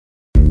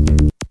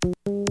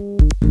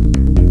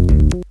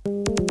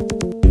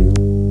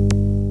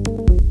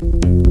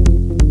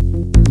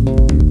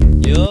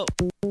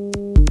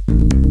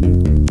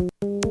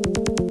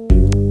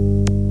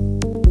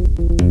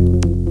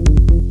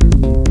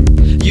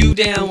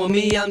down with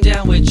me, I'm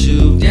down with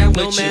you.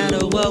 No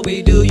matter what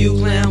we do, you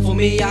clown for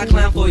me, I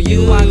clown for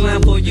you, I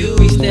clown for you.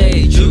 We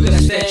stay true,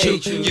 gotta stay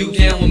true. You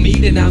down with me,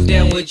 then I'm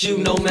down with you.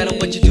 No matter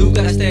what you do,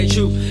 gotta stay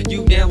true.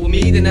 You down with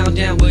me, then I'm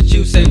down with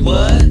you. Say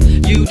what?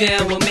 You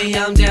down with me,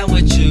 I'm down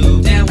with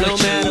you. No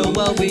matter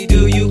what we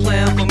do, you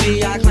clown for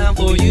me, I clown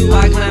for you,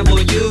 I clown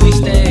for you. We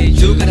stay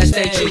true, gotta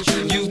stay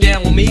true. You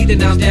down with me,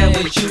 then I'm down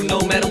with you. No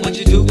matter what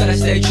you do, gotta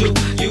stay true.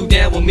 You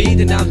down with me,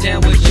 then I'm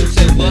down with you.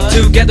 Say what?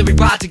 Together we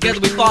ride, together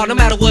we fall. No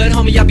matter what,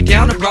 homie, I be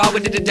down abroad. We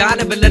did the die,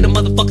 never let a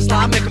motherfucker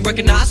slide. Make them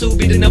recognize who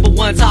be the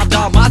 #1 top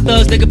dog. My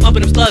thugs, nigga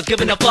pumping them slugs,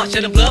 giving up fuck.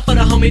 Shedding blood for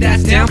the homie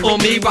that's down for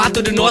me. Ride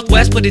through the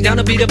Northwest, put it down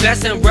to be the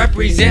best and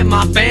represent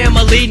my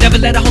family. Never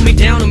let a homie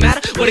down, no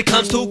matter what it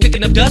comes to.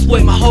 Kicking up dust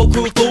with my whole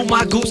crew, fool.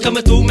 My goose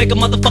coming through, make a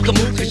motherfucker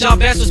move. Cause y'all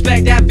best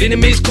respect that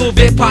Vietnamese cool.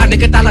 Viet pride,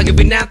 nigga ta là người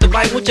Việt Nam. Tụi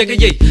bay muốn chơi cái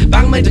gì?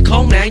 Bắn mấy từ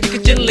không nạn, như cái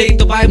chân liền.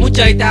 Tụi bay muốn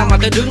chơi tao mà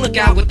tao đứng lên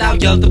cao của tao.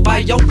 Giờ tụi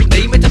bay giống cái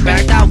tí mấy thằng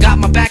bạn tao. Got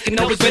my back and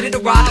always ready to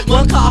ride.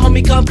 One call,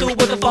 homie, come through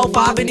with a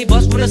 4-5. Any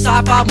bus with a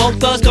side 5 more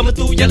thugs coming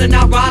through, yelling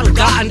out ride. Oh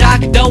God, and I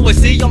can know and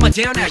see on my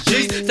down at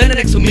G's. Standing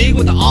next to me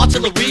with the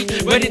artillery,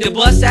 ready to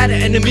bust at the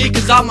enemy.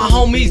 Cause all my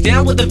homies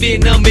down with the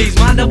Vietnamese.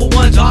 My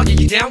 #1 target,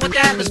 you down with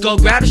that? Let's go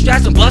grab the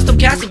straps and bust them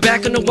cats and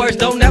back in the words.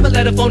 Don't ever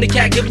let a phony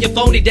cat give you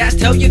phony dash.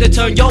 Tell you to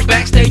turn your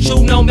back, stay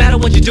true no matter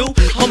what you do.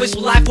 Homies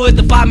for life with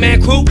the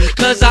 5-man crew.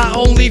 Cause I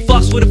only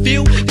fucks with a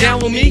few. Down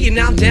with me and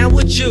I'm down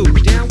with you.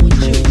 Down with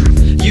you.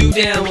 You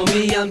down with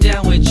me, I'm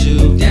down with you.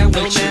 No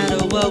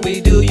matter what we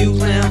do, you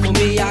clown for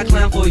me, I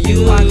clown for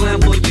you, I clown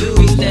for you.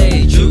 We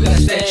stay true,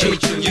 gotta stay true.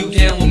 You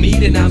down with me,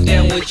 then I'm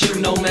down with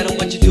you. No matter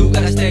what you do,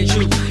 gotta stay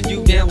true.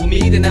 You down with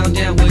me, then I'm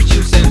down with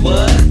you. Say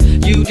what?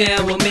 You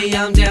down with me,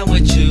 I'm down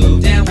with you.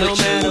 No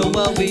matter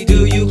what we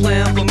do, you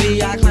clown for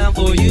me, I clown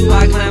for you,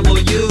 I clown for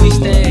you. We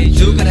stay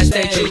true, gotta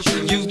stay true.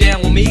 You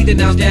down with me, then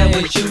I'm down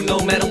with you. No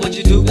matter what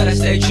you do, gotta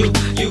stay true.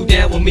 You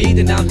down with me,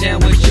 then I'm down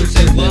with you.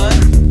 Say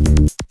what?